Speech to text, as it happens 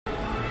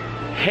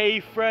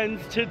Hey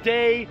friends,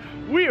 today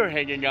we are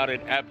hanging out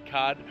at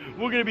Epcot.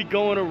 We're gonna be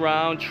going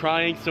around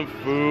trying some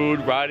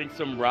food, riding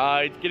some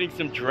rides, getting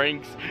some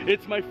drinks.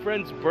 It's my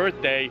friend's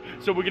birthday,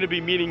 so we're gonna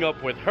be meeting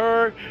up with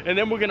her, and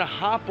then we're gonna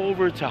hop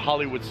over to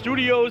Hollywood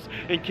Studios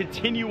and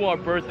continue our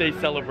birthday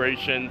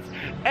celebrations.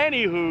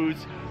 Anywho's,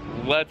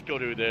 let's go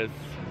do this.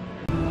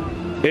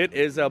 It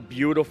is a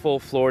beautiful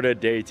Florida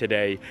day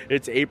today.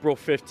 It's April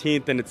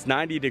 15th and it's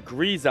 90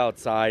 degrees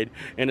outside.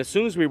 And as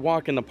soon as we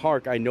walk in the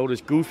park, I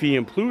notice Goofy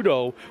and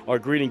Pluto are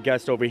greeting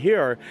guests over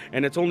here.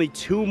 And it's only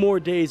 2 more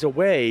days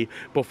away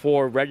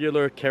before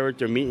regular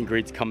character meet and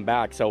greets come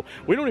back. So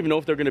we don't even know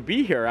if they're gonna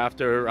be here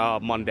after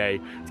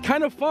Monday. It's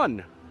kind of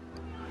fun.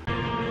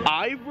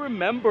 I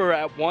remember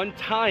at one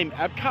time,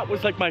 Epcot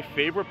was like my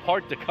favorite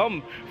park to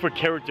come for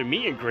character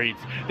meet and greets.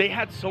 They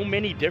had so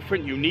many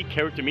different unique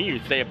character meet and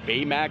greets. They have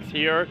Baymax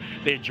here,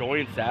 they have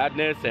Joy and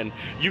Sadness, and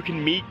you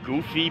can meet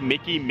Goofy,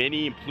 Mickey,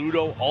 Minnie, and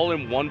Pluto all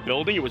in one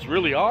building. It was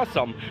really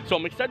awesome. So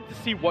I'm excited to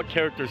see what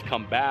characters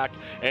come back.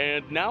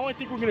 And now I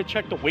think we're gonna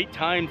check the wait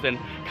times and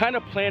kind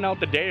of plan out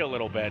the day a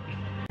little bit.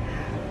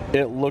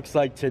 It looks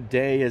like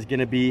today is going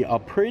to be a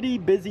pretty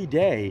busy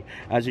day.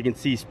 As you can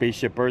see,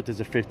 Spaceship Earth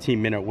is a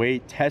 15-minute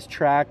wait. Test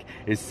Track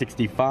is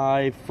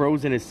 65.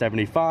 Frozen is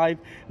 75.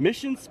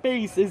 Mission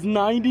Space is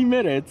 90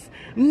 minutes.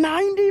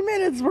 90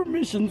 minutes for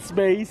Mission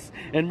Space.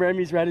 And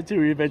Remy's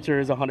Ratatouille Adventure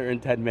is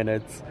 110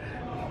 minutes.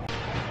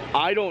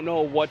 I don't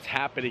know what's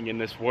happening in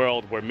this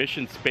world where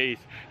Mission Space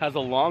has a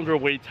longer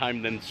wait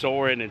time than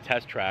Soarin' and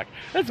Test Track.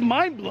 That's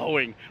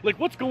mind-blowing. Like,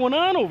 what's going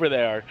on over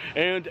there?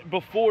 And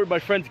before my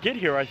friends get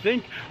here, I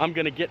think I'm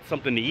gonna get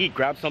something to eat,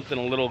 grab something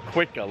a little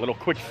quick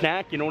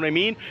snack, you know what I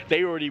mean?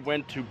 They already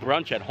went to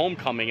brunch at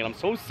Homecoming, and I'm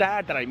so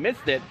sad that I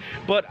missed it,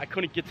 but I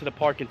couldn't get to the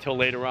park until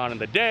later on in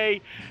the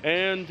day,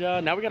 and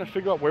now we gotta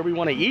figure out where we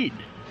wanna eat.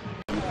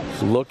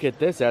 Look at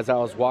this. As I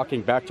was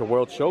walking back to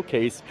World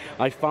Showcase,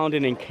 I found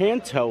an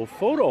Encanto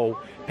photo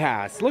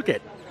pass. Look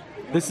at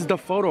this, is the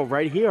photo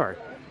right here.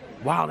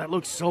 Wow, that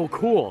looks so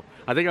cool.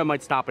 I think I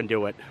might stop and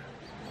do it.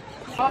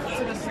 Up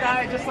to the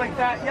sky just like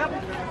that, yep.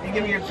 And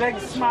give me your big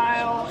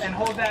smile and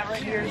hold that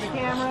right here to the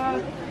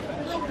camera.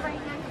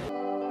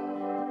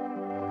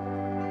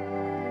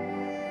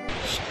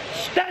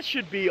 That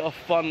should be a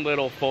fun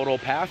little photo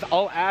pass.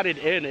 I'll add it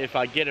in if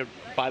I get it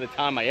by the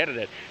time I edit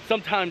it.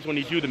 Sometimes when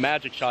you do the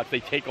magic shots, they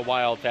take a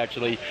while to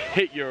actually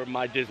hit your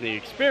My Disney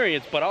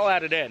experience, but I'll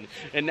add it in.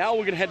 And now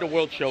we're gonna head to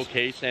World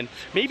Showcase and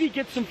maybe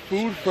get some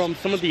food from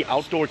some of the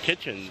outdoor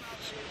kitchens.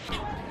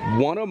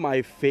 One of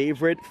my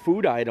favorite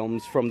food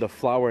items from the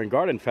Flower and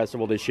Garden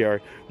Festival this year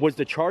was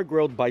the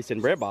char-grilled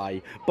bison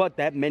ribeye, but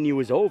that menu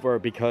is over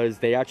because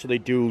they actually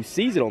do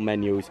seasonal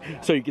menus.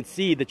 So you can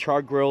see the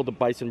char-grilled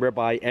bison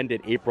ribeye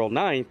ended April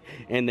 9th,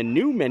 and the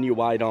new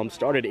menu item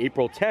started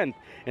April 10th,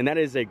 and that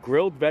is a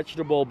grilled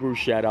vegetable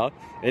bruschetta,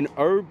 an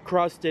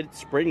herb-crusted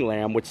spring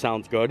lamb, which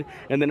sounds good,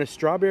 and then a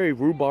strawberry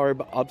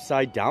rhubarb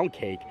upside-down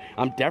cake.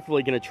 I'm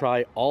definitely going to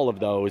try all of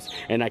those,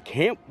 and I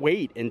can't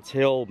wait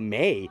until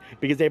May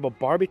because they have a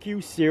barbecue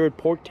seared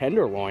pork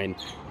tenderloin.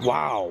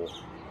 Wow.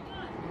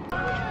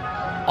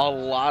 A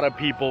lot of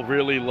people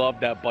really love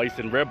that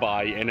bison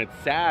ribeye, and it's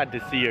sad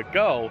to see it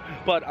go,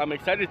 but I'm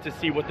excited to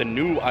see what the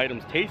new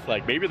items taste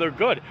like. Maybe they're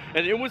good.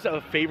 And it was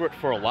a favorite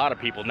for a lot of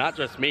people, not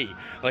just me.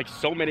 Like,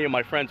 so many of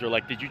my friends are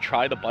like, did you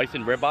try the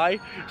bison ribeye?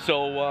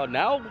 So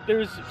now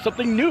there's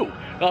something new,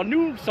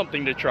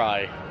 something to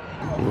try.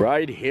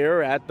 Right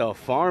here at the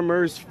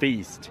Farmer's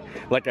Feast.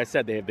 Like I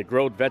said, they have the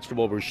grilled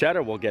vegetable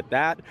bruschetta. We'll get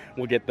that.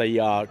 We'll get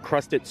the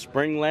crusted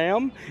spring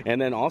lamb, and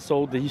then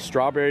also the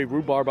strawberry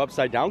rhubarb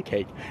upside down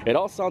cake. It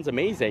all sounds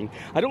amazing.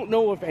 I don't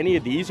know if any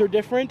of these are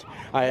different.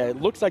 It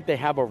looks like they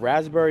have a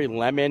raspberry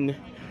lemon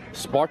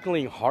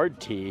sparkling hard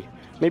tea.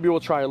 Maybe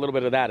we'll try a little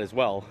bit of that as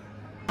well.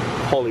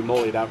 Holy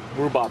moly, that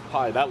rhubarb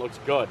pie, that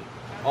looks good.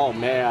 Oh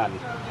man.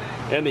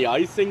 And the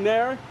icing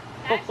there?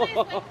 Actually, it's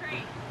whipped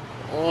cream.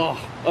 Oh,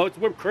 it's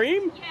whipped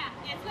cream? Yeah,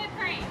 it's whipped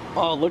cream.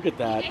 Oh, look at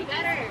that. It's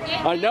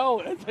better. I know,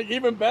 it's like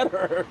even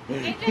better.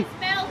 It just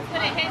melts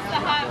when it hits the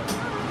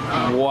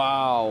hot.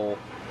 Wow.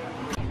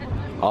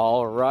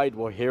 All right,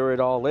 well, here it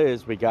all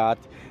is. We got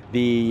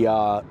the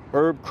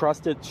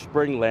herb-crusted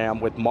spring lamb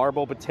with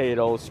marble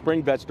potatoes,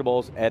 spring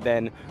vegetables, and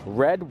then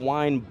red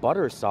wine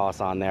butter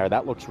sauce on there.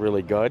 That looks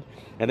really good.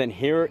 And then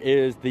here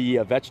is the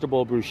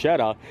vegetable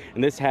bruschetta,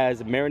 and this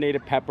has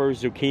marinated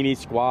peppers, zucchini,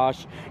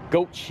 squash,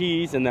 goat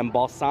cheese, and then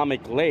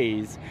balsamic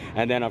glaze.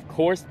 And then, of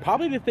course,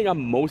 probably the thing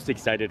I'm most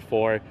excited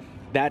for,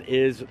 that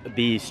is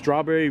the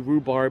strawberry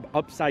rhubarb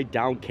upside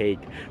down cake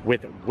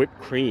with whipped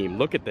cream.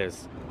 Look at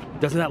this.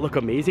 Doesn't that look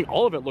amazing?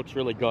 All of it looks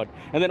really good.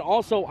 And then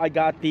also I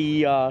got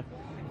the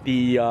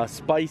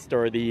spiced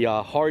or the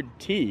hard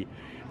tea.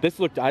 This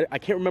looked, I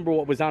can't remember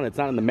what was on it. It's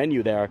not on the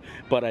menu there,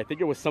 but I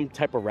think it was some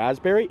type of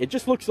raspberry. It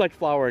just looks like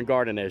Flower and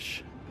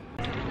Garden-ish.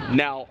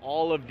 Now,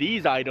 all of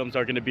these items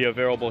are going to be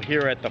available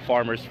here at the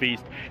Farmer's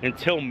Feast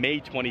until May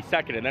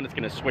 22nd, and then it's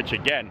going to switch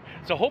again.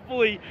 So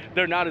hopefully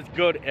they're not as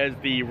good as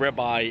the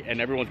ribeye,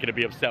 and everyone's going to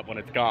be upset when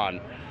it's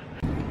gone.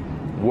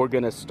 We're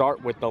gonna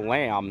start with the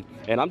lamb,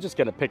 and I'm just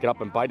gonna pick it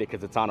up and bite it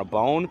because it's on a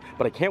bone,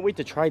 but I can't wait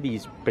to try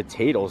these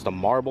potatoes, the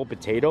marble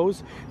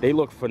potatoes. They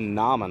look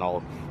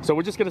phenomenal. So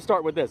we're just gonna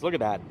start with this. Look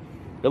at that.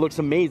 It looks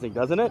amazing,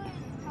 doesn't it?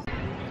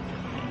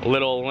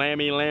 Little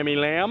lammy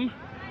lamb.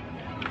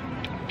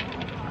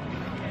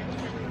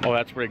 Oh,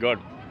 that's pretty good.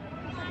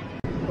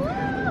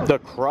 The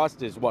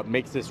crust is what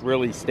makes this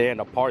really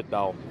stand apart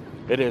though.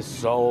 It is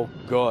so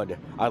good.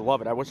 I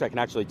love it. I wish I can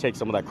actually take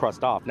some of that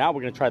crust off. Now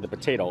we're gonna try the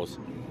potatoes,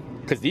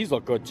 because these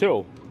look good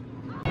too.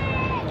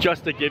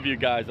 Just to give you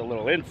guys a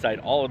little insight,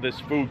 all of this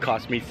food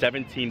cost me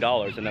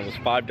 $17, and that was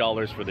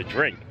 $5 for the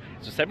drink.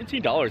 So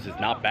 $17 is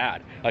not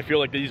bad. I feel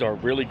like these are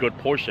really good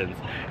portions.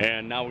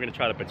 And now we're gonna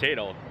try the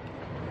potato.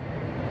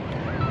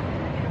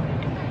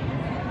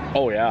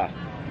 Oh yeah.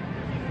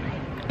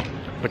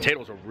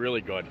 Potatoes are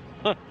really good.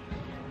 Huh.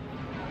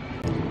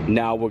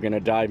 Now we're gonna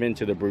dive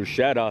into the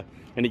bruschetta,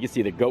 and you can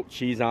see the goat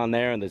cheese on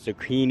there, and the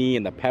zucchini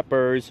and the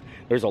peppers.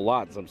 There's a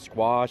lot, some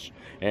squash,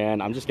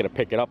 and I'm just gonna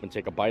pick it up and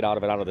take a bite out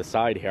of it out of the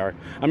side here.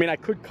 I mean, I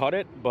could cut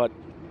it, but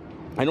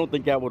I don't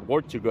think that would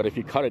work too good. If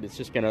you cut it, it's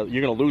just you're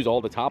gonna lose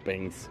all the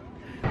toppings.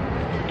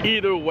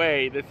 Either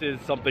way, this is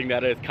something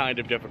that is kind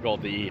of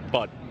difficult to eat,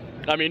 but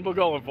I mean, we're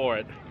going for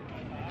it.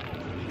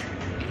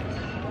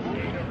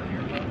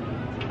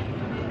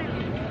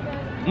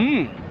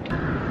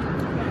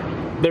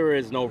 There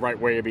is no right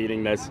way of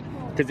eating this,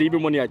 because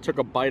even when I took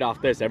a bite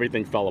off this,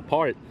 everything fell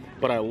apart.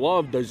 But I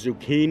love the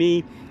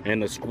zucchini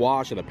and the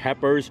squash and the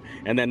peppers,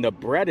 and then the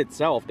bread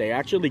itself. They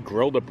actually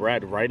grill the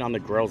bread right on the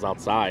grills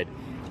outside.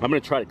 I'm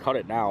gonna try to cut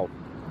it now,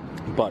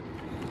 but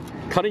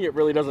cutting it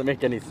really doesn't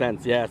make any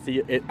sense. Yeah,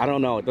 see, I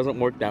don't know, it doesn't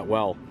work that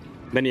well.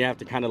 Then you have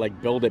to kind of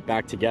like build it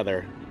back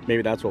together.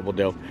 Maybe that's what we'll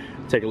do.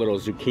 Take a little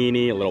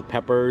zucchini, a little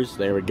peppers.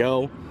 There we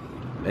go.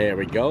 There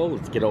we go.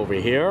 Let's get over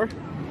here.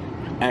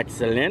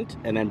 Excellent.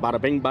 And then bada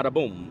bing, bada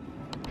boom.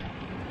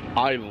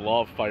 I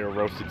love fire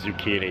roasted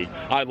zucchini.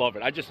 I love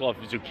it. I just love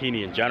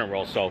zucchini in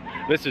general. So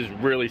this is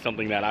really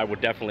something that I would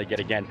definitely get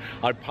again.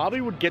 I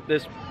probably would get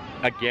this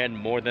again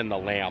more than the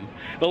lamb.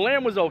 The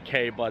lamb was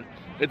okay, but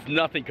it's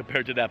nothing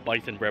compared to that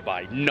bison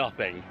ribeye.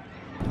 Nothing.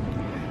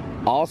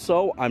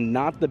 Also, I'm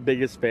not the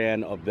biggest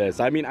fan of this.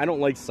 I mean, I don't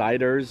like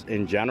ciders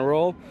in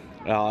general.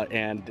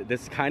 And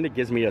this kind of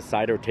gives me a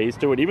cider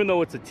taste to it. Even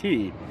though it's a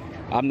tea,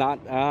 I'm not,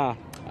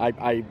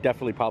 I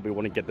definitely probably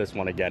wouldn't get this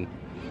one again.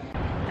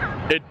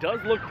 It does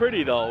look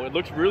pretty though. It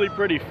looks really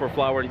pretty for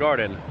Flower and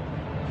Garden.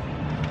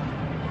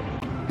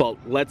 But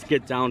let's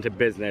get down to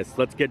business.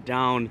 Let's get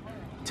down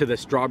to the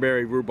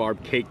strawberry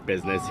rhubarb cake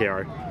business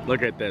here.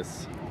 Look at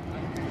this.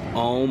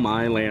 Oh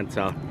my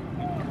Lanta.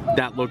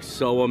 That looks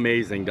so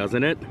amazing,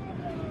 doesn't it?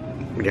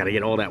 We gotta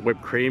get all that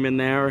whipped cream in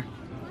there.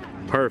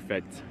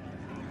 Perfect.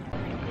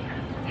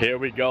 Here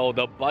we go,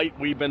 the bite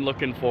we've been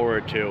looking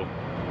forward to.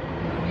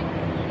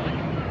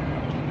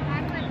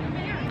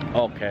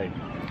 Okay.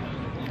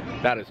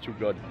 That is too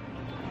good.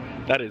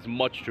 That is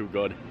much too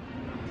good.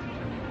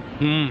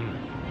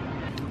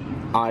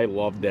 I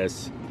love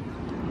this.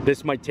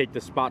 This might take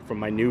the spot from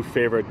my new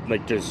favorite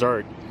like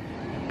dessert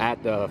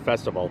at the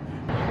festival.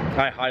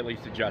 I highly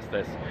suggest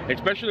this,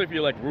 especially if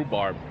you like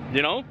rhubarb,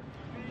 you know?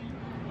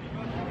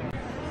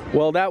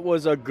 Well, that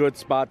was a good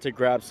spot to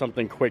grab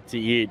something quick to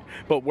eat,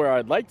 but where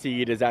I'd like to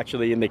eat is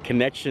actually in the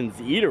Connections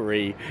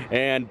Eatery,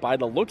 and by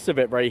the looks of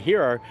it right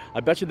here,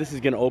 I bet you this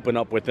is going to open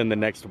up within the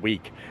next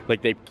week.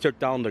 Like, they took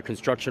down the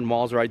construction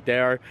walls right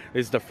there.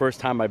 This is the first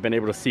time I've been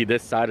able to see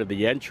this side of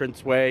the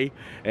entranceway,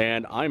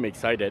 and I'm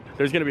excited.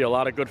 There's going to be a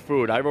lot of good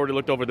food. I've already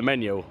looked over the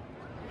menu.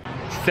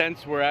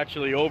 Since we're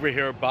actually over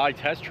here by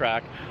Test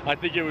Track, I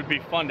think it would be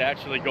fun to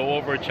actually go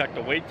over and check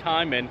the wait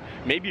time and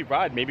maybe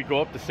go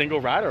up the single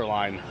rider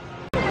line.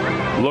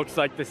 Looks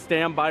like the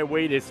standby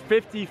wait is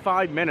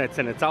 55 minutes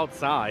and it's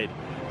outside.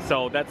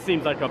 So that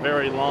seems like a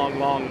very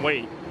long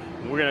wait.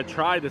 We're gonna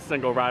try the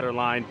single rider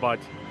line, but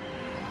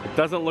it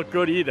doesn't look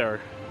good either.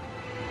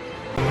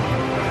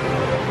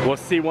 We'll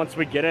see once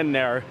we get in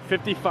there.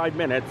 55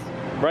 minutes.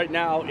 Right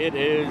now it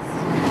is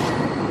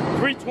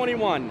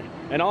 3:21.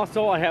 And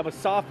also I have a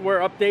software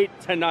update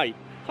tonight.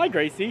 Hi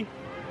Gracie.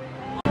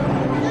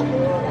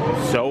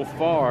 So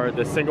far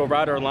the single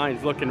rider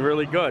line's looking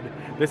really good.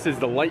 This is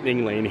the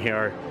lightning lane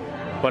here.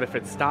 But if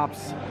it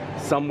stops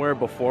somewhere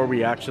before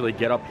we actually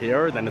get up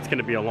here, then it's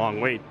gonna be a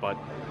long wait. But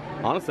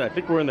honestly, I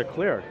think we're in the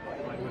clear.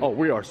 Oh,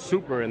 we are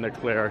super in the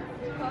clear.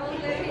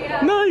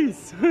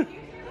 Nice!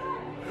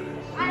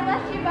 I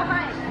left you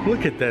behind.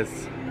 Look at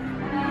this.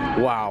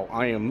 Wow,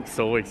 I am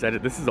so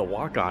excited. This is a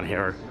walk-on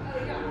here.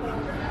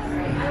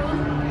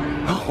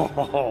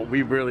 Oh,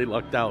 we really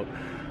lucked out.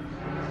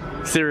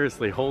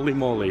 Seriously, holy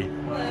moly.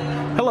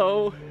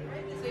 Hello.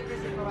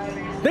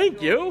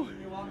 Thank you.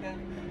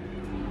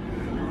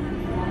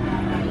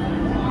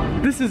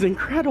 This is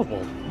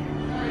incredible.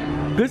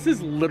 This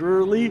is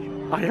literally,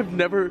 I have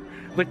never,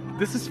 like,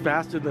 this is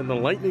faster than the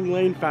lightning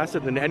lane, faster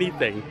than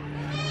anything.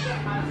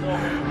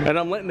 And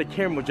I'm letting the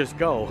camera just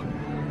go.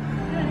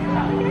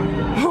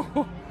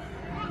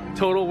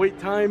 Total wait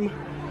time,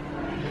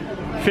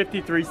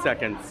 53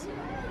 seconds.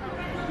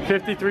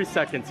 53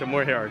 seconds and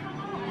we're here.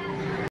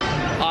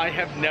 I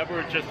have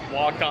never just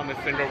walked on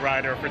the single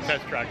rider for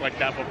test track like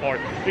that before,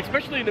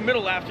 especially in the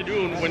middle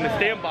afternoon when the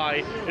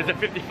standby is a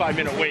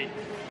 55-minute wait.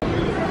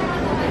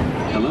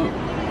 Hello.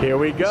 Here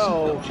we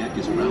go. Seatbelt check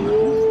is around the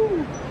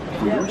corner.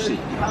 For your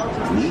safety,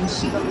 remain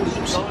seated with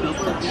your seatbelt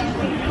fastened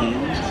to your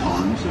hands,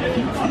 arms,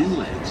 feet, and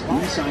legs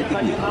inside the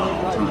vehicle at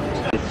all times.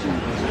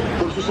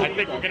 I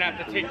think we're gonna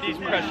have to take these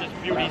precious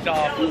beauties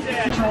off.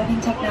 Driving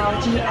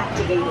technology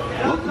activated.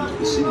 Welcome to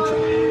the City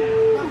Track.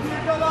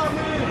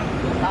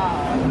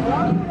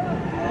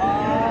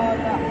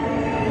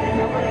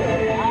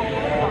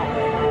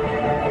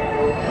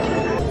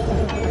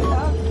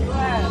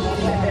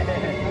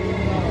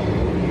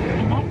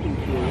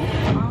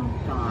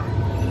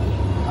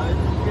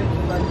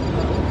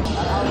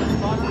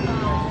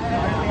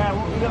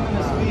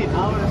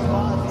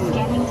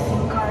 Scanning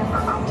SIM card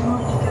for optimal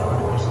eco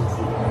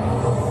efficiency.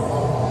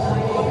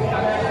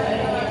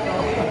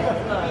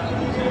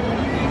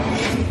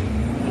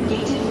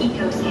 Engaging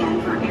eco scan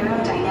for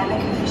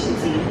aerodynamic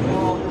efficiency.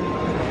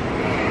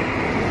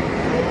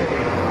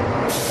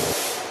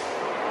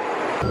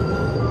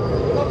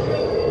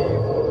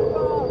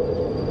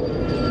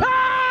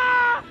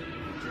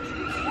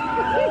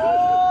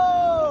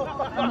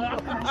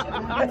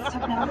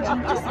 Technology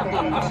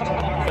disadvantaged.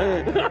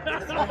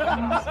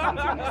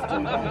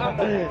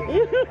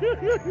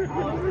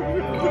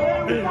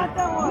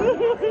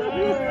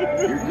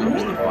 Here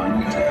comes the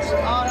final test.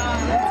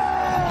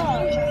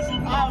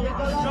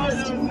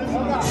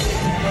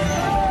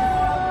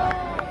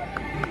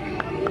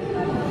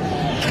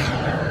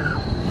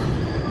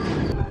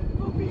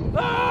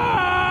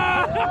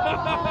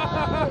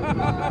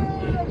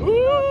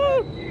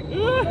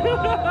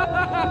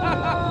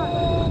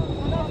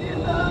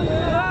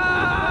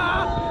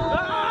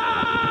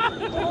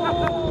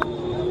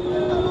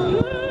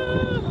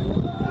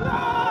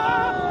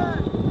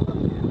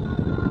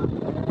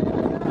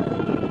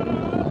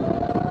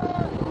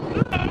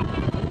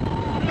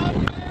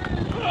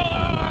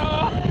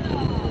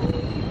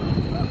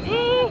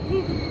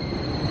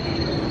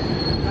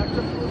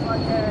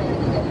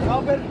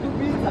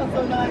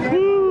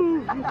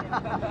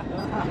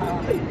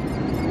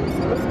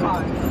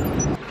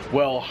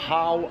 Well,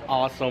 how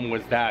awesome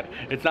was that?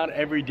 It's not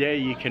every day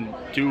you can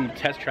do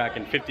test track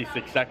in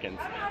 56 seconds.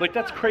 Like,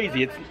 that's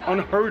crazy. It's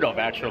unheard of,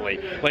 actually.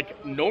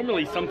 Like,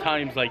 normally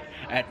sometimes, like,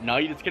 at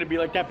night it's gonna be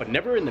like that, but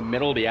never in the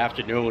middle of the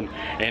afternoon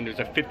and there's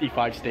a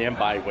 55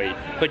 standby wait.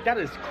 Like, that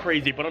is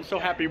crazy, but I'm so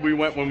happy we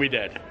went when we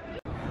did.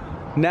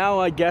 Now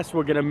I guess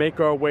we're gonna make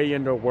our way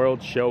into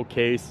World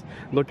Showcase,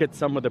 look at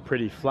some of the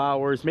pretty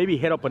flowers, maybe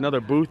hit up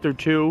another booth or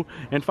two,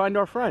 and find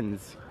our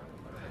friends.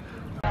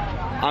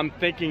 I'm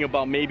thinking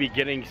about maybe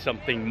getting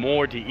something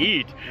more to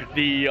eat.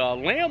 The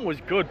lamb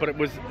was good, but it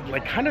was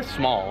like kind of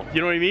small.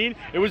 You know what I mean?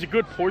 It was a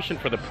good portion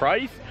for the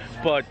price,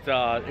 but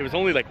it was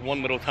only like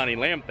one little tiny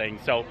lamb thing.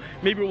 So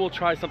maybe we'll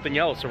try something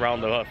else around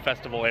the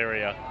festival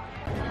area.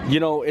 You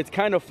know, it's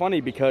kind of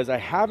funny because I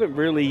haven't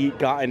really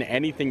gotten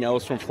anything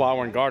else from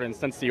Flower & Garden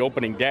since the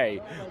opening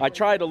day. I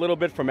tried a little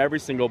bit from every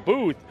single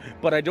booth,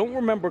 but I don't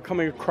remember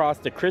coming across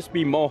the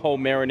crispy mojo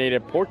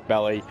marinated pork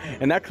belly,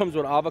 and that comes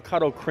with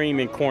avocado cream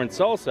and corn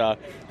salsa,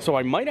 so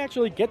I might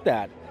actually get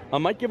that. I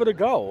might give it a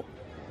go.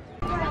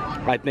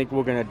 I think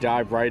we're gonna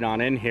dive right on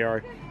in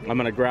here. I'm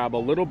gonna grab a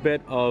little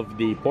bit of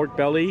the pork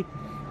belly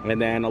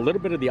and then a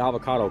little bit of the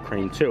avocado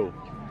cream too.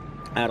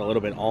 Add a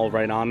little bit all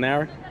right on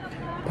there.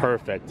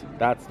 Perfect.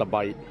 That's the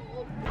bite.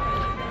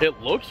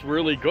 It looks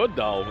really good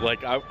though.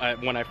 Like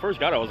when I first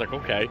got it, I was like,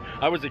 okay.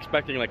 I was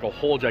expecting like a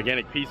whole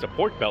gigantic piece of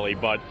pork belly,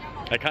 but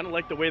I kind of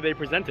like the way they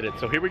presented it.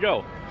 So here we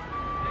go.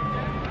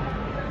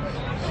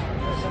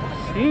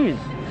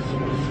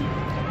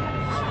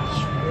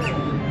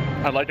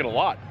 I like it a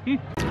lot.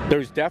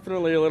 There's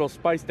definitely a little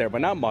spice there,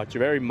 but not much. A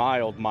very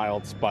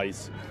mild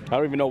spice. I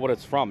don't even know what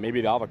it's from.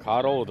 Maybe the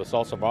avocado or the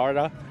salsa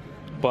verde,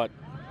 but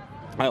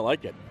I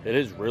like it. It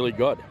is really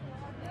good.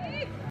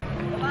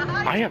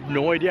 I have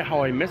no idea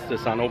how I missed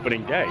this on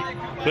opening day.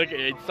 Like,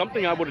 it's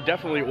something I would have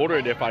definitely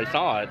ordered if I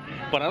saw it,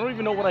 but I don't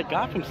even know what I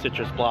got from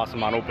Citrus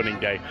Blossom on opening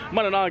day.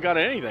 Might have not got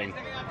anything.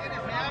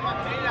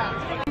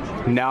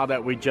 Now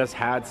that we just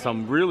had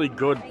some really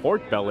good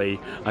pork belly,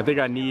 I think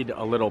I need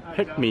a little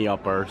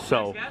pick-me-upper,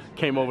 so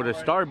came over to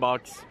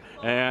Starbucks,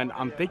 and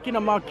I'm thinking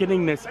about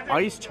getting this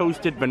iced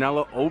toasted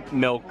vanilla oat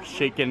milk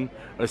shaken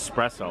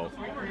espresso.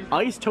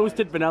 Iced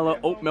toasted vanilla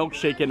oat milk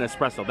shaken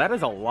espresso. That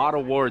is a lot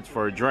of words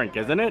for a drink,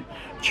 isn't it?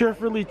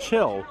 Cheerfully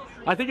chill.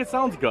 I think it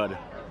sounds good.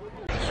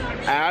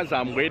 As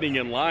I'm waiting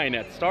in line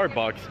at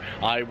Starbucks,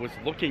 I was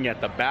looking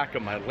at the back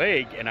of my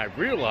leg and I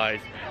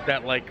realized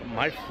that like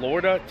my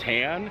Florida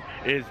tan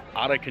is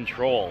out of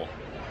control.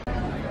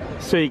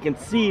 So you can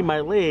see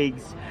my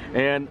legs,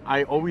 and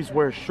I always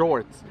wear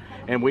shorts.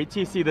 And wait till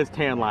you see this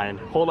tan line.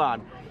 Hold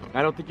on.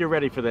 I don't think you're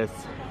ready for this.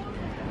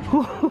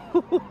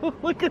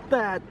 Look at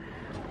that.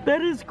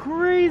 That is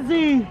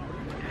crazy.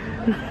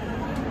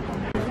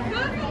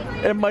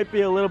 It might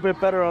be a little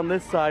bit better on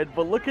this side,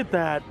 but look at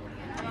that.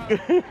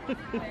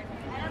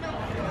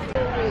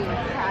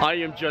 I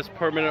am just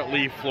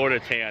permanently Florida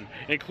tan,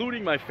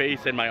 including my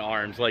face and my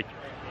arms. Like,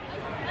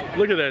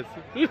 look at this.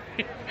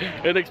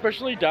 And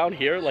especially down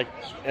here, like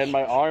in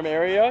my arm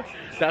area,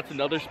 that's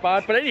another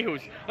spot. But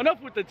anywho's,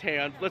 enough with the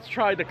tans. Let's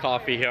try the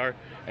coffee here.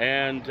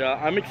 And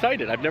I'm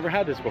excited. I've never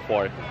had this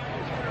before.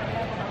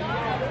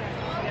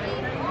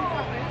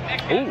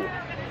 Ooh,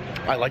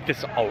 I like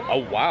this.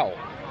 Oh wow.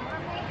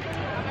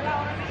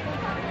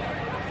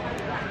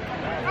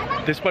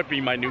 This might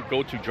be my new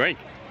go-to drink.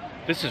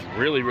 This is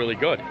really, really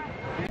good.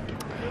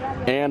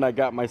 And I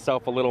got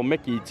myself a little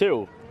Mickey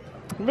too.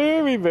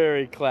 Very,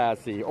 very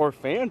classy or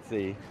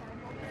fancy.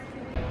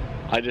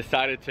 I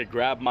decided to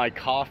grab my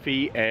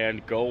coffee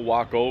and go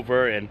walk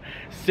over and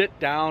sit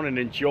down and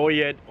enjoy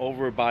it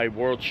over by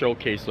World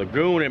Showcase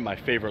Lagoon in my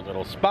favorite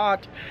little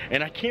spot.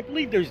 And I can't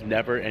believe there's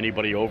never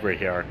anybody over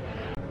here.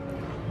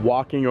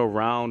 Walking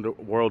around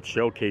World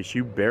Showcase,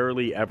 you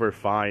barely ever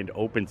find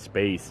open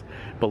space.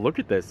 But look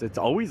at this, it's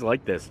always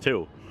like this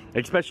too.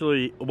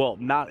 Especially, well,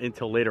 not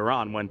until later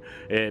on when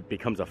it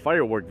becomes a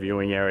firework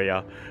viewing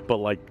area. But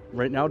like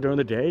right now during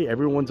the day,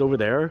 everyone's over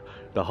there,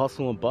 the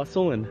hustle and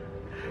bustle, and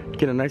you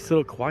get a nice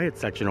little quiet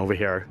section over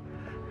here.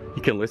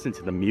 You can listen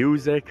to the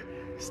music,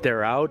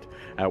 stare out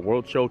at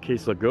World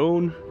Showcase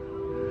Lagoon.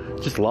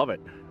 Just love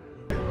it.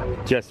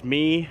 Just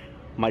me,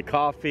 my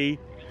coffee,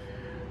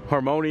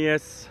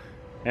 Harmonious,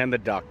 and the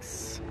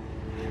ducks.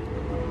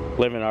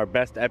 Living our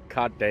best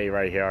Epcot day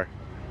right here.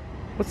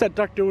 What's that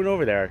duck doing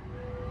over there?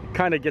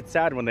 Kind of get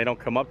sad when they don't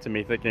come up to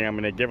me thinking I'm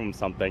going to give them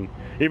something,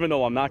 even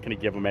though I'm not going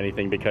to give them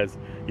anything because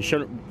you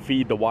shouldn't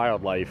feed the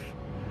wildlife.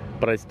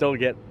 But I still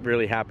get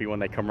really happy when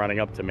they come running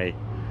up to me.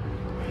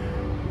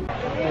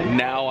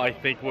 Now I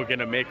think we're going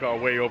to make our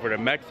way over to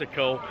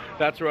Mexico.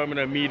 That's where I'm going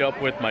to meet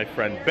up with my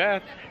friend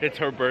Beth. It's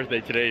her birthday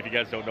today. If you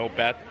guys don't know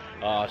Beth,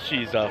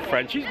 she's a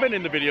friend. She's been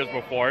in the videos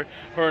before.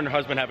 Her and her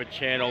husband have a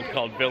channel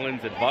called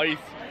Villain's Advice,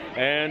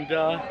 and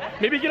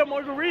maybe get a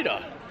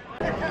margarita.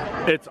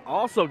 It's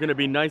also going to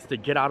be nice to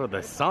get out of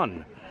the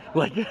sun.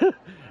 Like,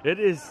 it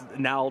is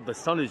now, the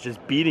sun is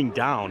just beating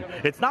down.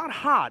 It's not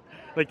hot,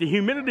 like the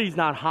humidity's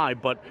not high,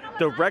 but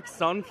direct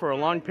sun for a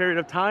long period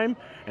of time,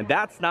 and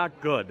that's not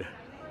good.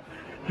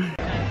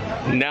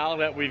 Now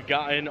that we've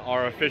gotten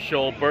our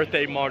official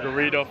birthday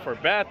margarita for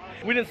Beth,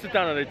 we didn't sit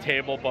down at a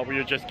table, but we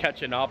were just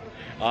catching up.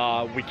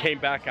 We came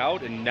back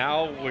out, and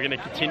now we're gonna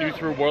continue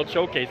through World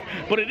Showcase.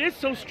 But it is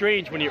so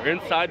strange when you're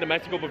inside the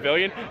Mexico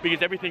Pavilion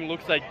because everything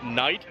looks like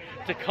night,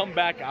 to come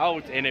back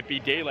out and it be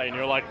daylight, and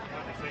you're like,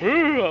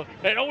 ooh,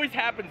 it always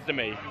happens to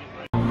me.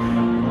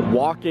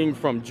 Walking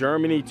from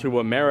Germany to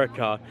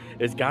America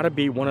has got to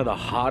be one of the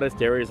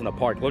hottest areas in the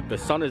park. Look, the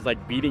sun is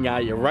like beating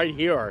at you right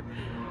here.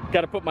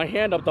 Got to put my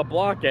hand up to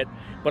block it,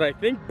 but I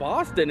think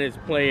Boston is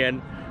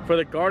playing for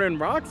the Garden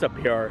Rocks up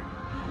here.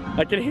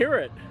 I can hear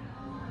it.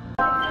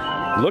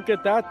 Look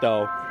at that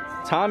though.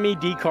 Tommy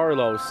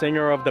DiCarlo,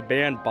 singer of the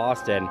band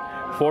Boston,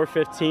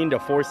 4:15 to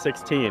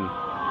 4:16.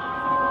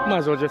 Might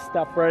as well just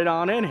step right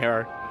on in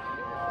here.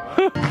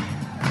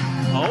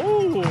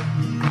 Oh!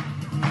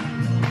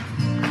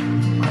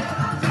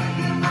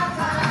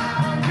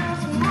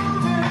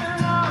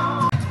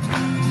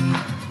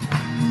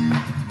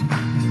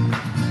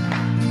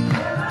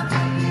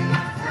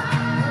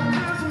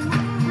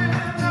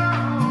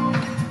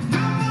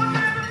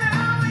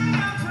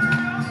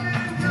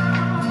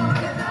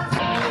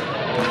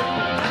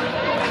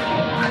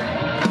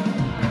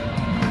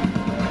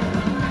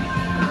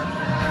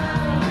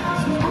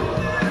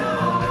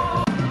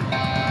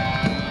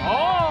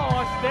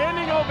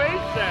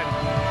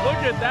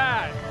 Look at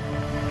that.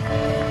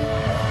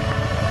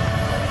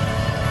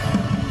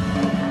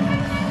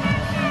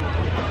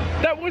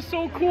 That was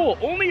so cool.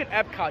 Only at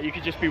Epcot you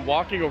could just be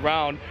walking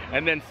around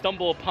and then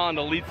stumble upon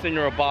the lead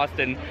singer of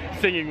Boston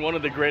singing one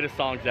of the greatest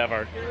songs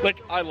ever. Like,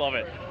 I love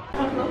it.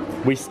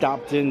 We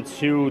stopped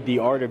into the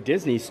Art of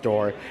Disney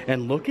store,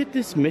 and look at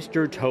this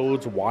Mr.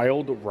 Toad's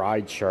Wild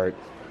Ride shirt.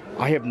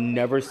 I have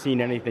never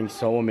seen anything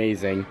so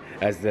amazing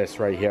as this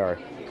right here.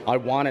 I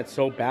want it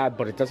so bad,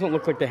 but it doesn't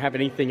look like they have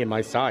anything in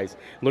my size.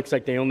 Looks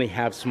like they only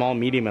have small,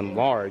 medium, and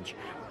large.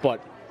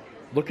 But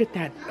look at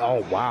that.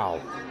 Oh, wow.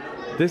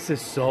 This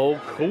is so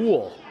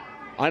cool.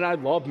 And I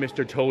love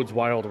Mr. Toad's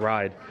Wild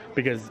Ride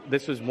because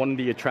this was one of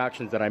the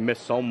attractions that I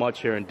missed so much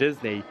here in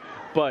Disney.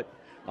 But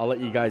I'll let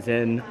you guys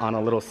in on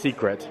a little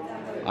secret.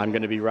 I'm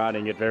going to be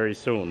riding it very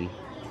soon.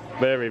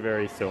 Very,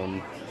 very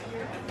soon.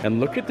 And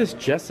look at this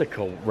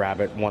Jessica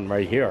Rabbit one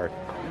right here.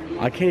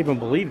 I can't even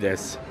believe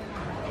this.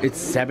 It's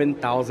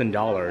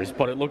 $7,000,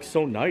 but it looks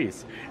so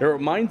nice. It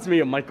reminds me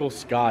of Michael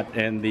Scott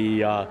and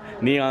the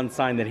neon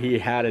sign that he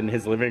had in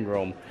his living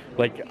room.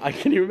 Like,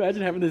 can you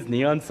imagine having this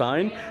neon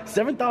sign?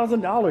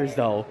 $7,000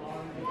 though.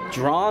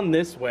 Drawn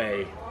this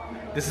way.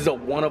 This is a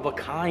one of a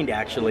kind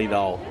actually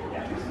though.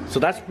 So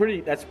that's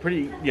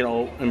pretty, you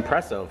know,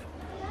 impressive.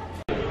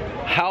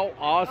 How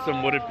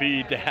awesome would it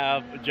be to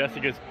have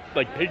Jessica's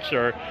like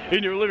picture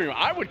in your living room?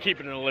 I would keep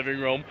it in the living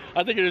room.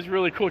 I think it is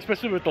really cool,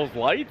 especially with those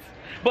lights.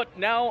 But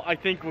now I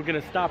think we're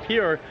gonna stop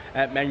here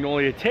at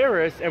Magnolia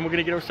Terrace and we're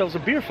gonna get ourselves a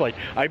beer flight.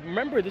 I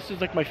remember this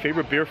is like my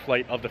favorite beer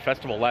flight of the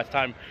festival last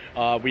time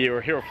we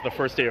were here for the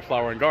first day of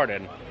Flower and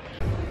Garden.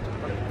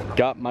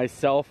 Got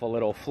myself a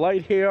little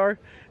flight here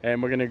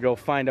and we're gonna go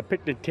find a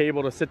picnic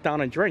table to sit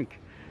down and drink.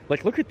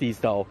 Like, look at these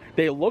though.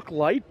 They look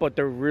light, but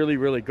they're really,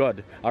 really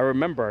good. I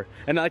remember,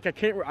 and like I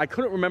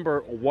couldn't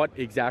remember what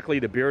exactly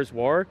the beers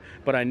were,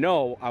 but I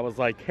know I was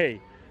like,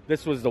 hey,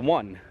 this was the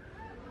one.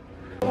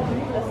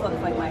 This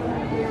looks like my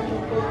kind of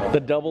beer. The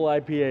double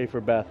IPA for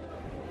Beth.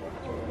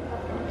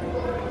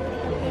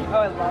 Oh,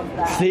 I love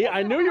that. See,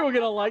 I knew you were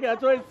gonna like it.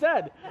 That's what I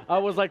said. I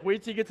was like,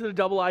 wait till you get to the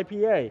double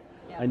IPA.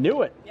 Yep. I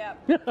knew it. Yep.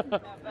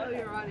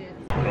 Your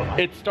audience.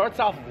 It starts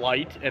off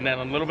light and then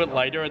a little bit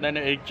lighter and then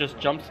it just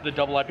jumps to the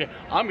double IPA.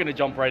 I'm gonna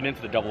jump right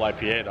into the double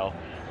IPA though.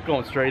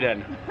 Going straight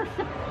in.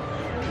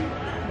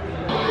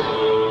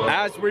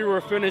 As we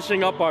were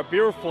finishing up our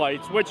beer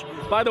flights, which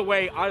by the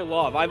way, I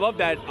love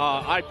that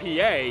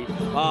IPA,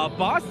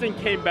 Boston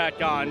came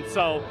back on.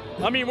 So,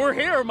 I mean, we're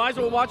here, might as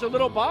well watch a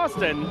little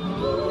Boston.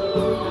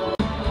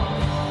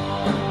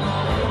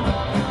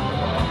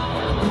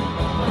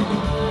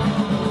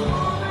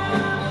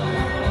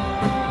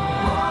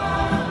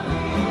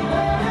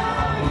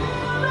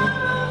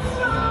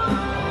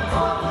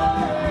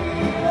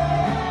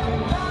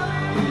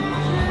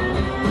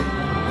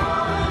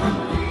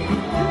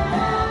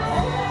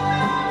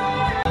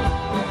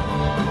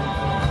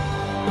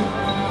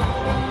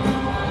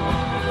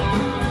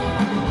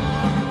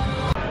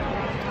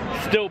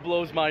 Still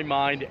blows my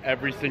mind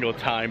every single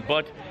time,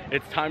 but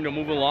it's time to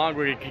move along.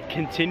 We're gonna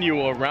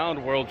continue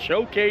around World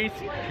Showcase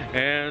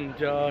and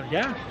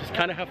yeah, just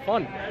kind of have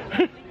fun.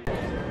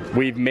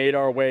 We've made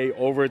our way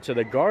over to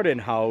the garden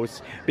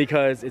house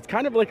because it's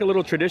kind of like a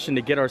little tradition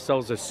to get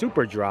ourselves a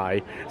super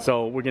dry.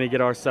 So we're gonna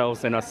get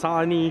ourselves an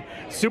Asani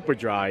super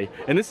dry.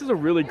 And this is a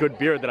really good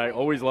beer that I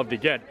always love to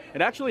get.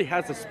 It actually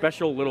has a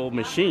special little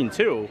machine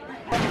too.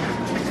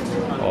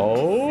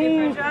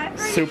 Oh,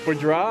 super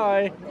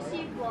dry.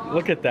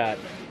 Look at that.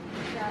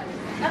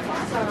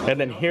 And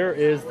then here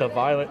is the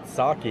violet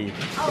sake.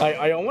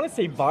 I don't want to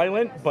say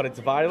violent, but it's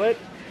violet.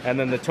 And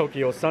then the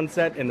Tokyo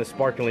Sunset and the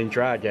Sparkling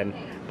Dragon.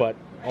 But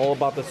all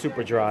about the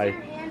super dry.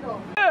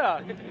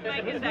 Yeah!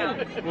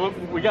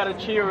 We got a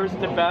cheers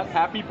to Beth.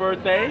 Happy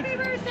birthday. Happy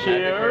birthday.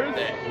 Cheers.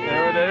 Happy birthday.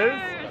 There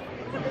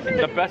it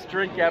is. The best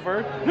drink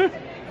ever.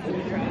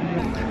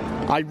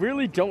 I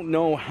really don't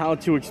know how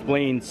to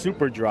explain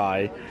super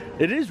dry.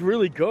 It is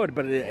really good,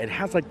 but it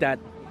has like that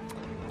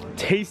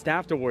taste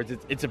afterwards.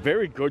 It's a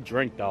very good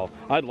drink though.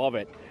 I love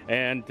it.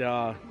 And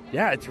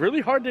yeah, it's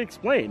really hard to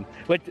explain.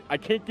 Like, I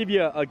can't give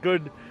you a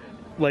good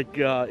like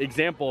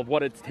example of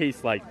what it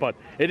tastes like, but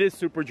it is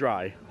super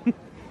dry.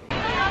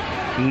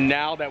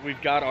 Now that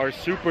we've got our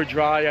super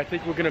dry, I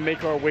think we're gonna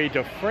make our way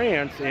to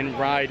France and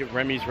ride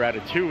Remy's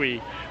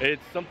Ratatouille.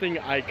 It's something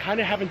I kind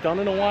of haven't done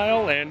in a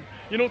while, and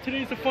you know,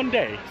 today's a fun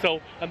day,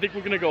 so I think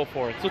we're gonna go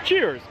for it. So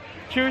cheers!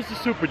 Cheers to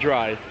super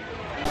dry.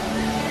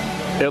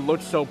 It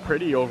looks so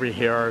pretty over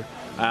here,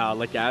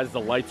 like as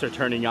the lights are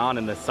turning on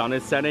and the sun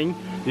is setting.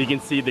 You can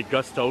see the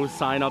Gusto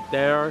sign up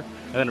there,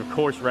 and then of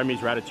course Remy's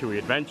Ratatouille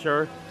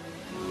Adventure.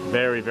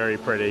 Very, very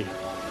pretty.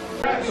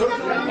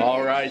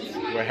 All right,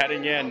 we're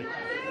heading in,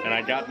 and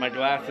I got my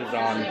glasses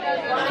on.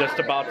 Just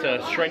about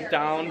to shrink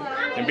down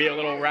and be a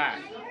little rat.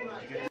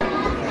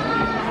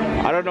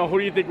 I don't know, who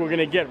do you think we're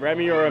gonna get,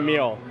 Remy or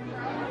Emile?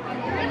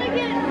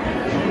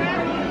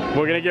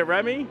 We're gonna get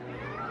Remy?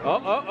 Oh.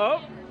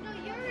 No,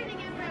 you're gonna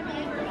get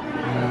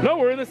Remy. No,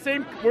 we're in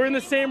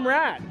the same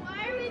rat.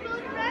 Why are we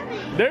both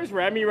Remy? There's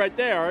Remy right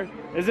there.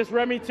 Is this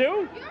Remy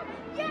too?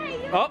 Yeah,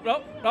 you're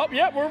Oh,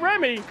 yeah, we're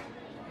Remy.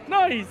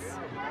 Nice.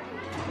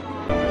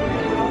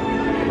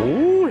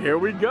 Ooh, here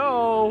we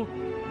go.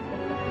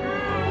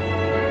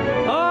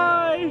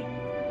 Hi.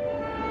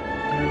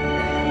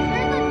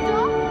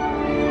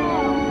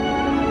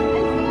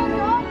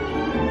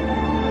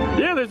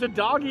 There's a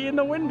doggy in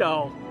the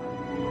window.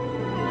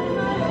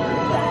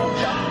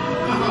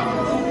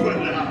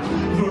 Voilà.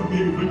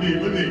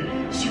 Venez.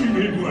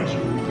 Suivez-moi, je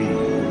vous prie.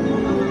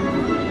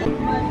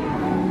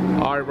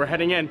 All right, we're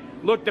heading in.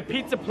 Look, the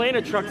Pizza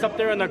Plana truck's up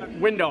there in the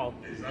window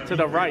to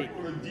the right.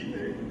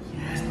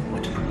 Yes,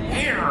 what to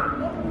prepare?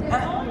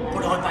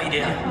 Pour le repas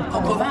idéal,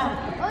 coq au vin.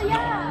 Oh,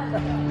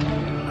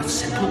 yeah. A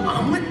simple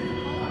omelet?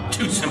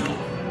 Too simple.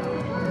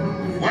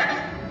 What?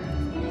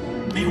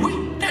 Mais oui,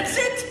 that's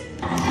it.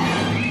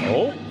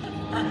 Oh.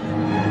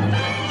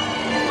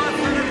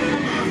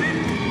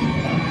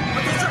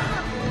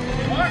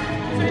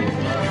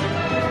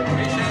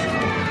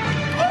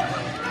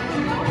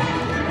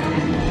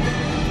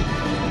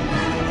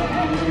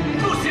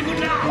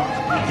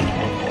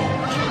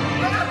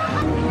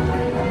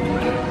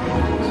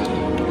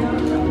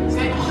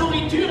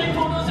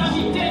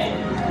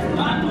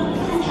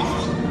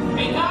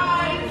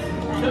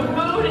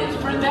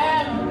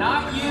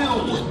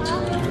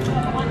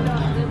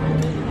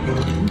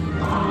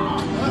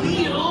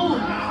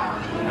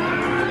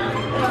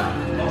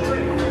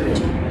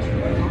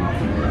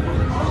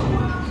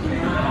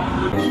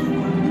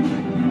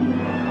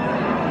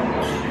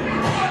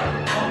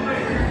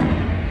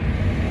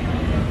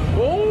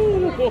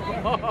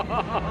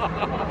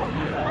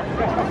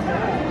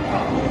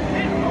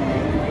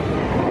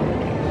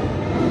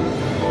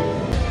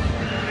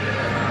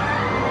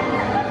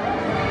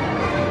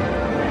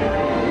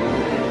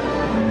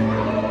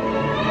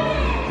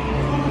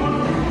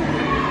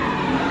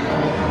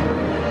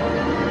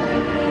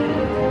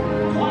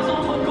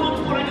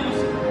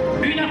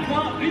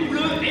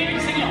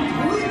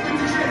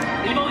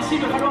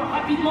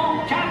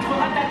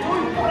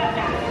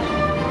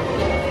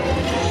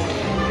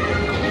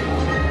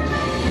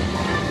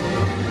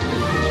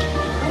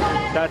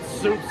 That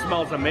soup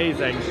smells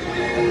amazing.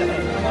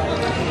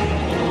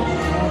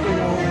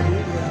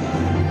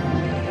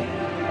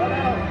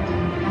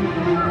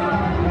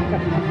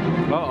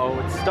 Uh-oh,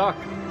 it's stuck.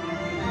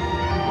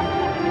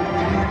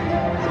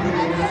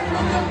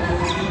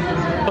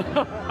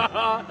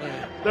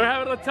 They're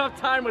having a tough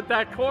time with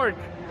that cork.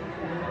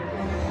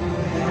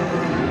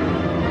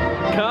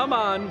 Come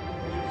on.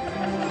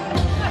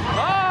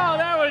 Oh,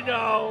 there we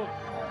go.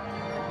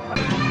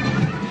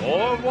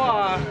 Au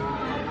revoir.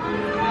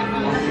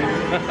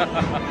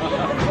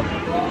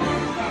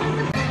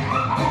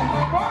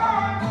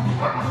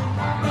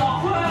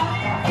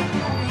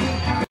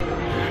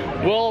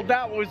 Well,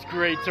 that was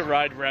great to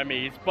ride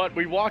Remy's, but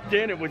we walked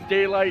in, it was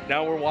daylight,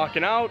 now we're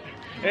walking out,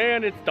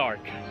 and it's dark.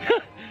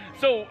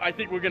 So I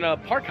think we're gonna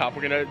park hop.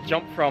 We're gonna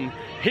jump from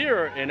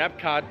here in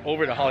Epcot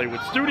over to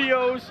Hollywood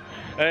Studios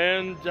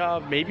and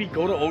maybe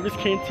go to Olga's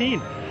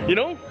Canteen. You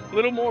know, a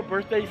little more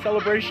birthday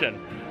celebration.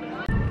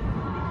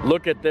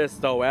 Look at this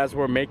though, as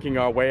we're making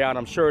our way out.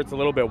 I'm sure it's a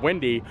little bit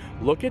windy.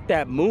 Look at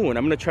that moon.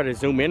 I'm gonna try to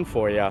zoom in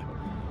for you.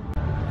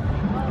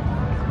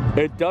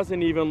 It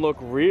doesn't even look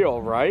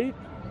real, right?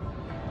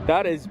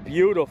 That is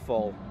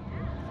beautiful.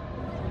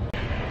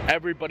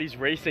 Everybody's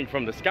racing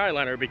from the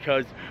Skyliner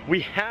because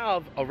we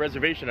have a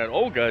reservation at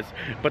Olga's,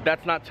 but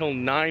that's not till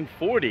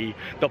 9:40.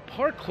 The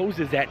park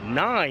closes at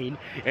 9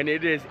 and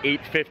it is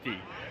 8:50.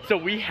 So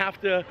we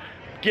have to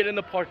get in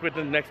the park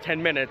within the next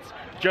 10 minutes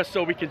just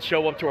so we can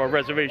show up to our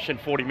reservation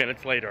 40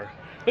 minutes later.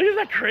 Like, isn't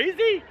that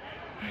crazy?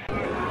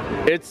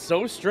 It's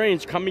so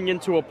strange coming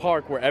into a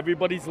park where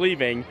everybody's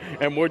leaving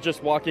and we're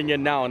just walking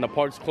in now and the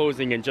park's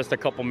closing in just a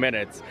couple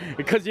minutes.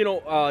 Because, you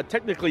know,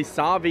 technically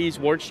Savi's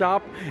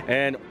workshop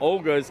and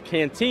Olga's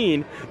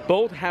Canteen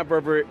both have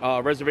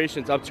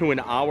reservations up to an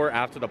hour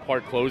after the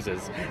park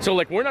closes. So,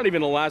 like, we're not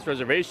even the last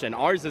reservation.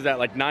 Ours is at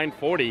like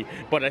 9:40,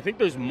 but I think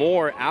there's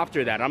more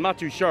after that. I'm not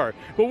too sure.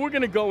 But we're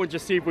gonna go and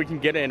just see if we can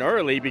get in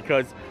early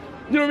because,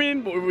 you know what I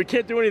mean? We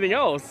can't do anything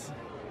else.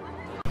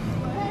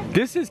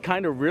 This is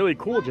kind of really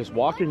cool, just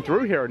walking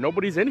through here.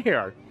 Nobody's in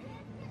here.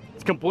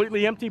 It's a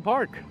completely empty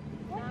park.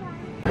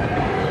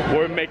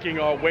 We're making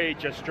our way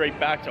just straight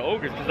back to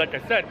Olga's because, like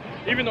I said,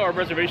 even though our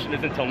reservation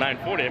is until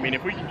 9:40, I mean,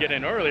 if we can get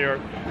in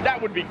earlier,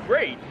 that would be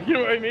great. You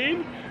know what I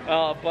mean?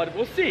 But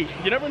we'll see.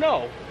 You never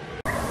know.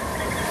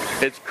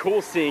 It's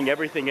cool seeing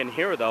everything in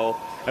here, though.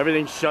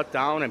 Everything's shut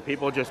down and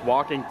people just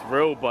walking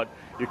through, but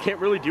you can't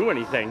really do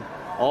anything.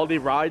 All the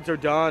rides are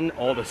done.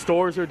 All the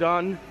stores are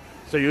done.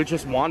 So you're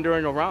just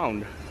wandering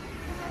around.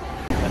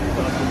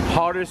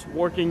 Hardest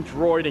working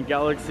droid in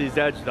Galaxy's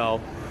Edge though.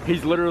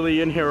 He's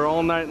literally in here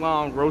all night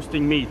long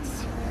roasting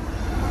meats.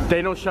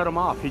 They don't shut him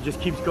off. He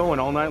just keeps going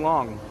all night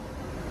long.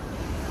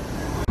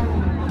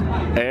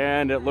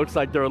 And it looks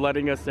like they're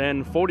letting us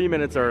in 40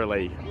 minutes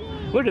early.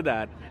 Look at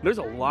that. There's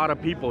a lot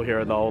of people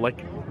here though.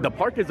 Like, the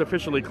park is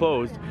officially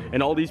closed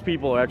and all these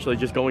people are actually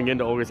just going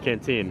into Olga's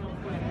Canteen.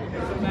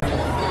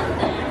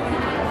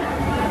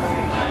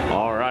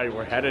 All right,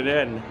 we're headed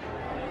in.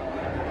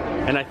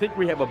 And I think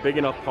we have a big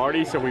enough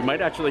party, so we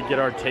might actually get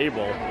our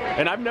table.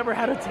 And I've never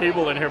had a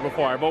table in here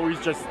before. I've always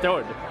just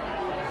stood.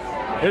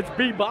 It's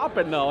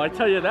bebopping though, I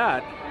tell you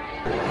that.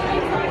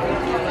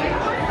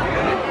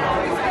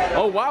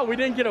 Oh wow, we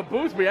didn't get a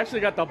booth. We actually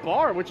got the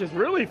bar, which is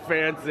really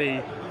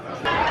fancy.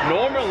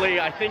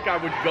 Normally, I think I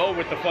would go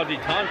with the fuzzy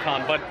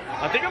tauntaun, but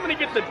I think I'm gonna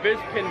get the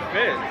Bizpin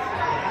Fizz.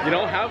 You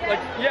know, have like,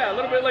 yeah, a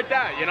little bit like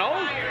that, you know?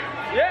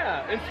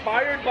 Yeah,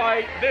 inspired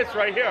by this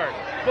right here.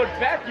 But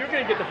Beth, you're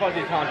gonna get the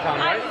fuzzy tauntaun,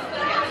 right?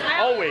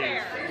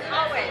 Always.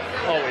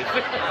 Always.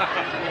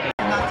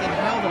 Not to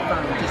inhale the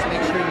fern, just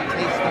make sure you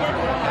taste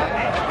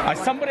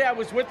it. Somebody I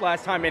was with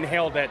last time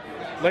inhaled it.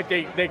 Like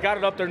they got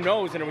it up their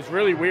nose and it was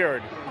really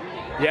weird.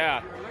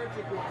 Yeah.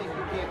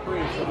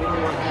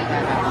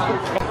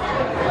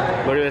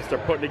 Look at this, they're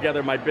putting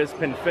together my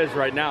Bizpin Fizz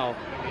right now.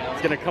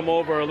 It's gonna come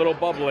over a little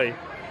bubbly.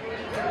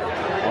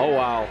 Oh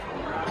wow.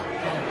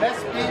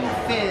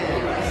 Bizpin Fizz.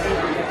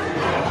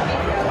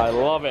 I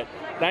love it.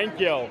 Thank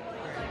you.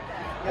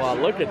 Wow,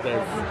 look at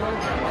this.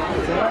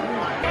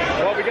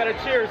 Well, we got a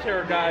cheers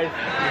here, guys.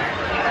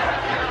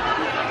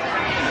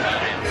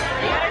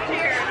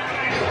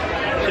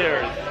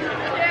 Cheers.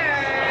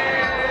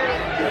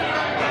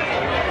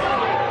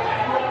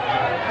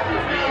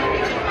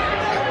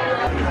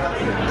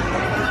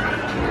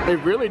 It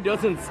really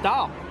doesn't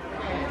stop.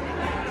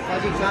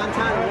 fuzzy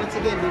tauntaun, and once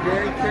again, be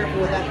very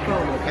careful with that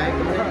foam, okay?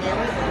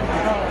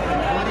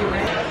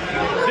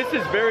 This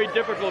is very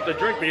difficult to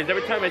drink because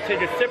every time I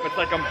take a sip, it's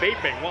like I'm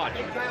vaping. Watch.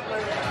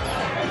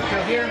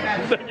 So here,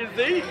 Like you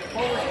see?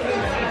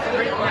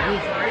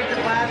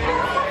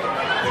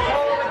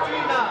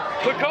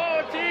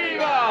 Quattrocchi!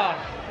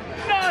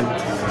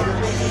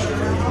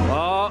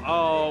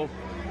 Uh-oh.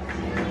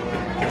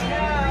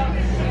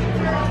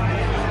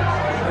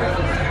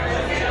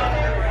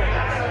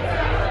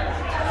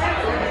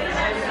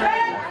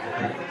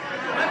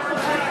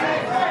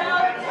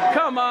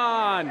 Come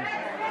on!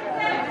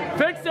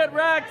 Fix it,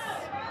 Rex!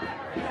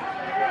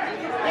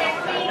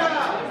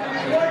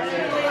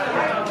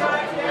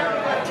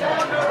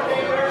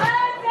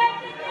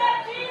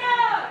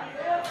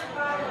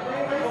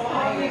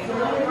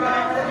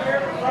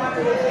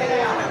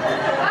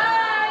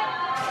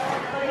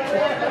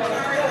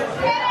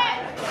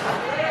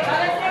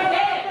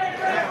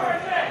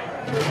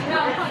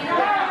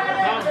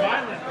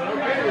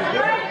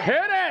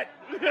 Hit it!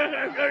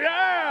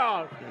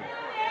 Yeah!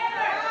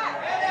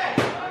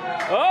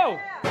 Oh!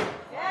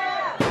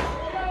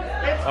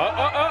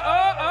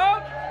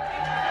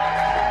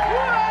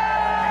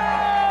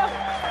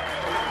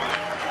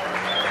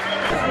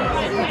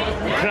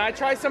 Can I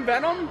try some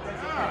venom?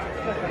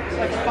 It's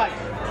like spike.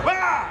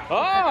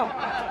 Oh!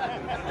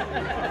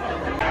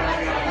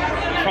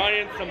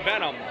 Trying some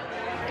venom.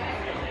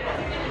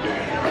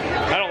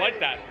 I don't like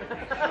that.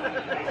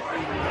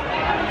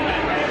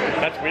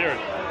 That's weird.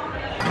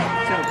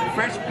 So,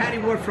 fresh patty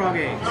wort frog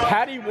eggs.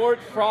 Patty wort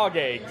frog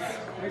eggs.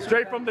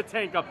 Straight from the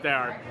tank up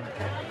there.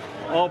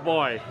 Oh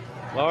boy.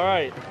 All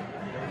right.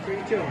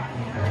 3, 2.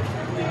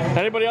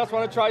 Anybody else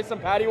want to try some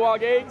patty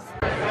wog eggs?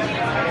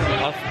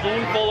 A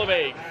spoonful of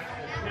eggs.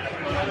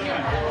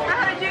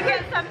 Did you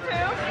get some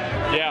too?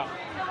 Yeah.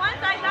 The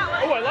ones I got were...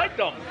 Oh, I like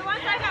them. The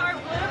ones I got were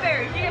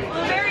blueberries. Did you get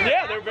blueberries?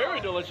 Yeah, they're very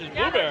delicious.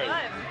 Yeah, Blueberries.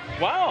 they're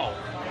good. Wow.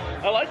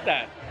 I like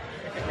that.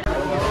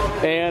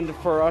 And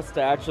for us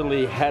to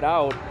actually head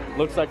out,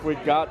 looks like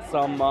we've got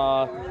some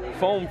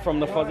foam from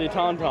the fuzzy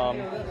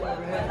tauntaun.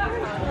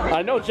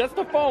 I know, just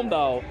the foam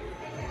though.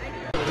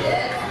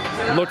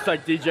 Looks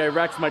like DJ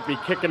Rex might be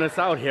kicking us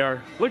out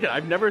here. Look at,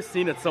 I've never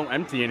seen it so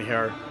empty in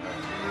here.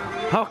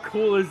 How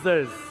cool is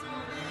this?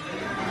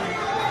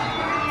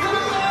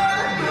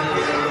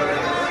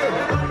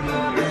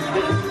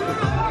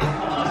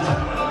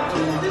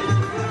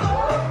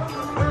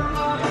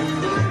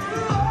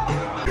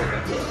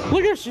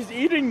 Look at her, she's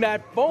eating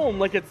that foam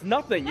like it's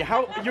nothing.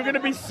 How you're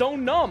gonna be so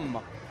numb.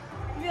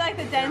 Be like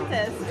the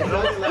dentist. Look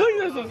at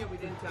this. We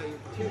didn't tell you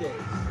 2 days.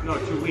 No,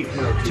 2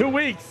 weeks. 2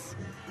 weeks.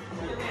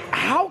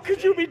 How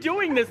could you be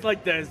doing this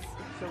like this?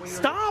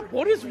 Stop!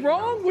 What is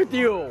wrong with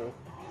you?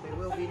 They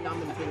will be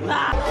numb in 2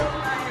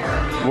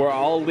 weeks. We're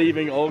all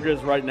leaving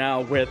Olga's right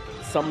now with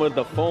some of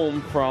the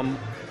foam from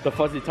the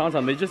fuzzy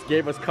tauntaun. They just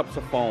gave us cups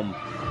of foam.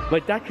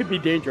 Like that could be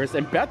dangerous,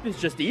 and Beth is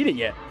just eating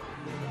it.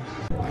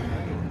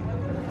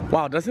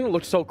 Wow, doesn't it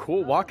look so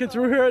cool walking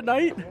through here at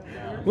night?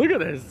 Look at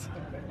this.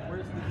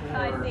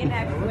 I see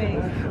next week.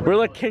 We're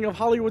like King of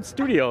Hollywood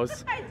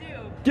Studios. I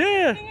do.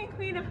 Yeah. King and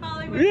Queen of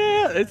Hollywood.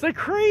 Yeah, it's like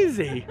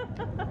crazy.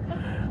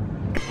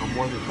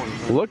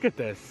 Look at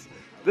this.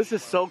 This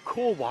is so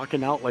cool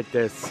walking out like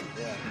this.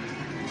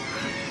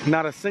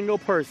 Not a single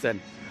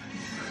person.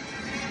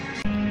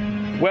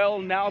 Well,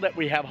 now that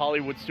we have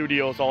Hollywood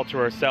Studios all to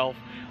ourselves,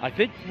 I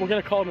think we're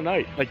gonna call it a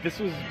night. Like this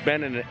has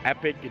been an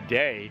epic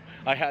day.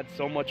 I had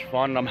so much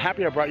fun, and I'm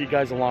happy I brought you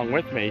guys along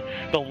with me.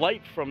 The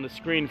light from the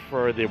screen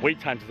for the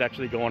wait times is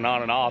actually going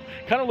on and off.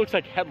 Kind of looks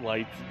like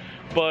headlights,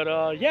 but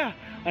yeah,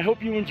 I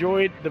hope you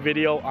enjoyed the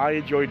video. I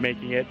enjoyed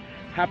making it.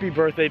 Happy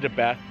birthday to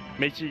Beth.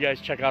 Make sure you guys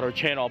check out our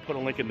channel. I'll put a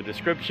link in the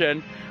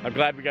description. I'm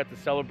glad we got to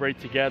celebrate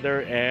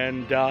together,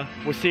 and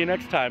we'll see you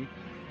next time.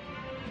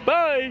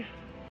 Bye!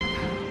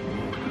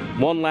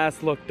 One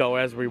last look though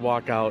as we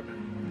walk out.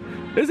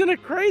 Isn't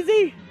it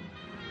crazy?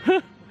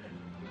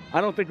 I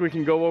don't think we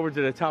can go over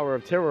to the Tower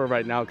of Terror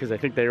right now because I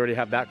think they already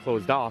have that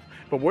closed off.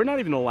 But we're not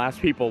even the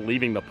last people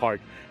leaving the park.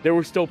 There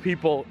were still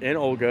people in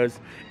Olga's,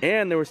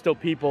 and there were still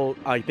people,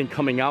 I think,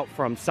 coming out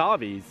from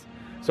Savi's.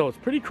 So it's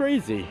pretty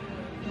crazy.